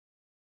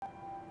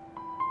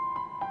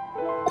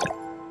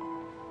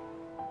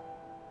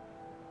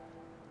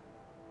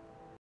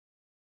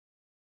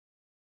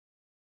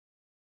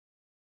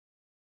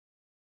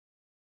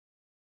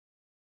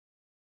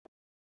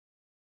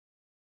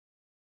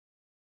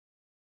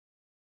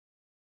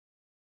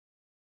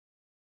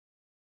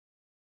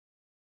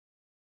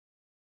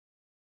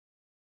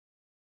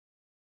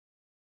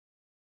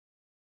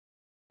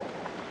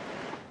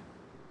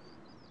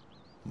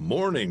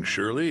Morning,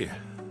 Shirley.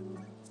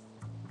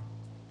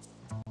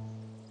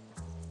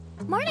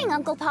 Morning,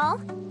 Uncle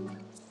Paul.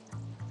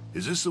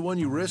 Is this the one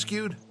you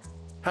rescued?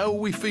 How are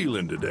we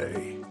feeling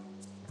today?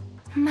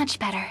 Much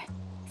better.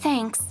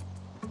 Thanks.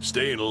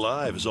 Staying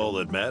alive is all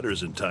that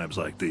matters in times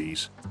like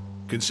these.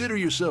 Consider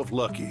yourself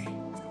lucky.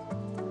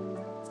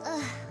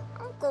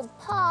 Uncle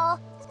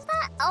Paul, is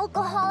that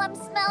alcohol I'm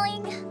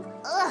smelling?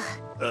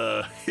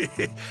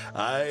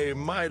 I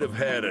might have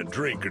had a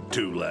drink or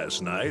two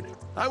last night.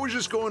 I was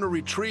just going to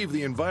retrieve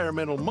the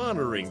environmental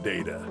monitoring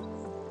data.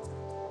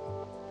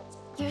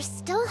 You're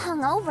still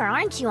hungover,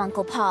 aren't you,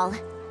 Uncle Paul?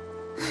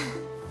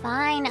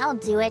 Fine, I'll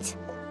do it.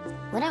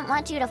 Wouldn't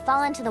want you to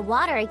fall into the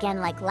water again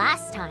like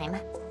last time.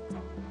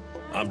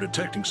 I'm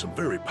detecting some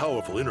very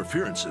powerful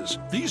interferences.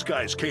 These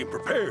guys came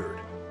prepared.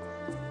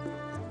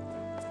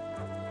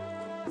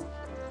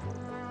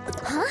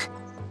 Huh?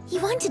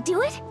 You want to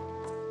do it?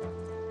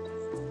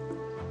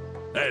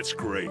 That's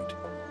great.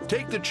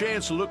 Take the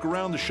chance to look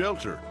around the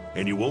shelter,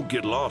 and you won't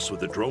get lost with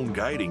the drone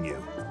guiding you.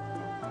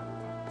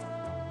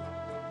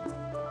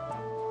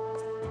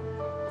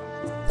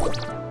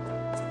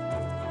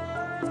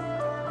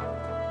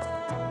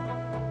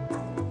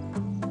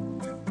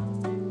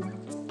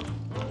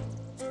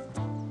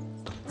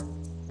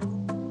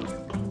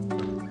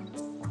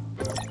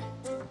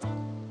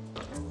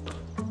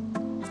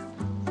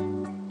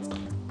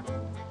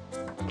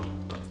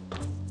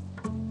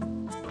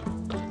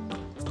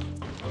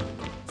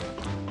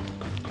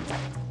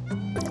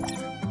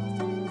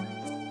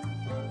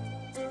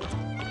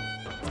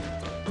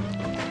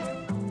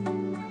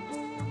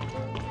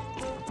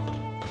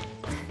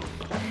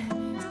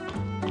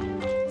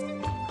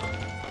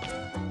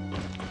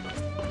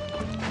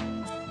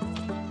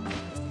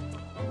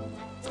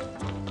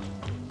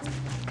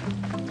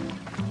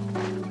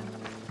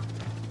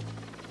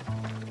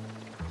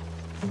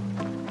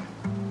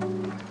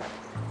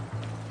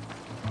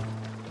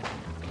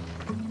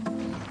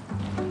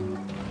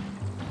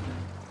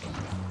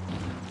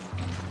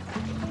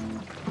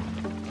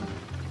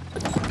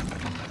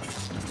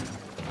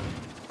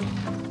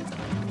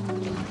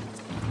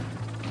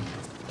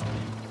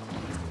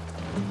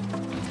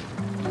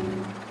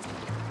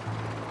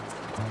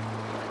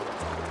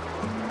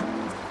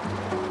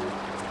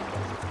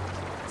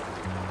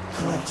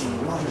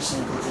 Collecting water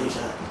sample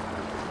data.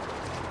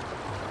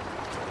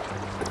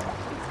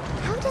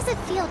 How does it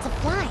feel to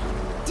fly?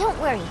 Don't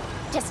worry,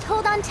 just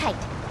hold on tight.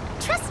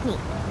 Trust me,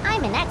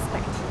 I'm an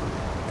expert.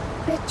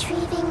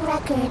 Retrieving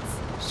records.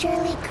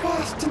 Shirley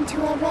crashed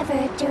into a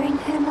river during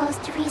her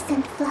most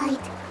recent flight.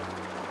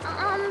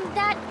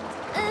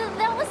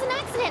 That was an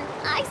accident,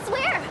 I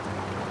swear.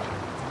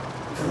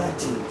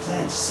 Collecting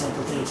plant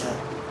sample data.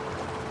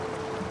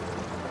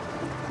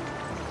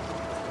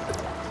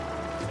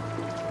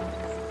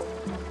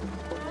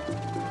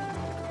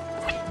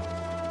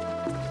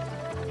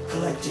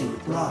 Collecting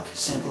rock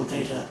sample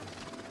data.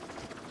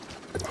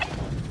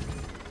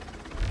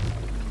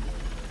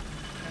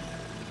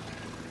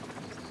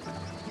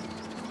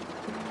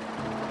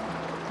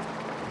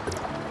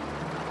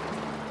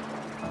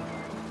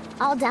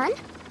 All done?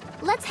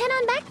 Let's head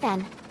on back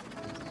then.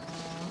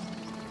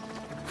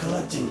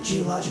 Collecting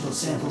geological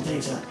sample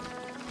data.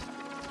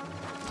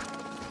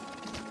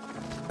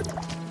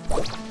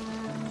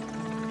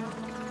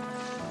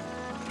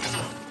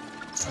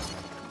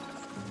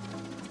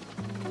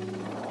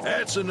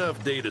 That's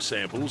enough data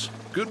samples.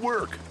 Good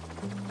work.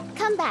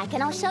 Come back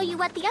and I'll show you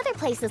what the other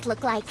places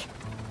look like.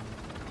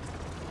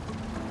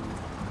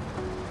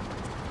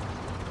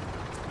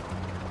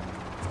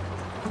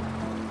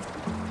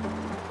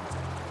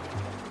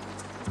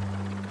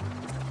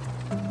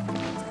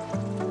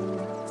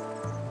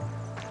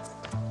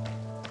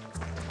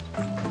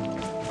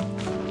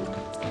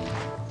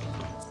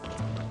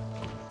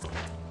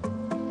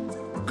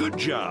 Good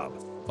job.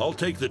 I'll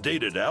take the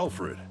data to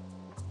Alfred.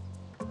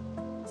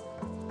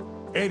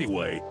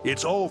 Anyway,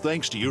 it's all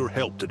thanks to your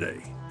help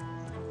today.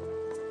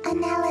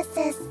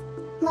 Analysis.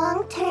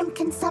 Long-term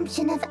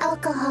consumption of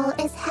alcohol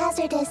is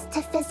hazardous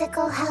to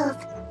physical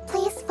health.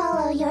 Please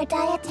follow your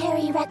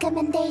dietary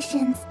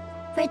recommendations.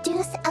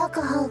 Reduce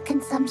alcohol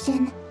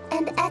consumption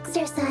and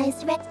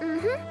exercise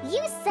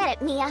You said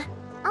it, Mia.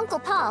 Uncle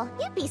Paul,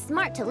 you'd be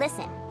smart to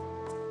listen.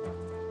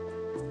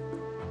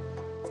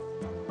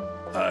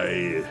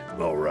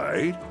 All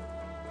right.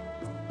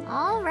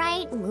 All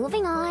right,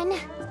 moving on.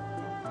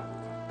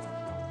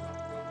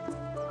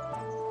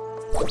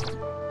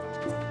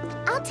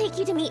 I'll take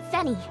you to meet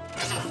Fenny.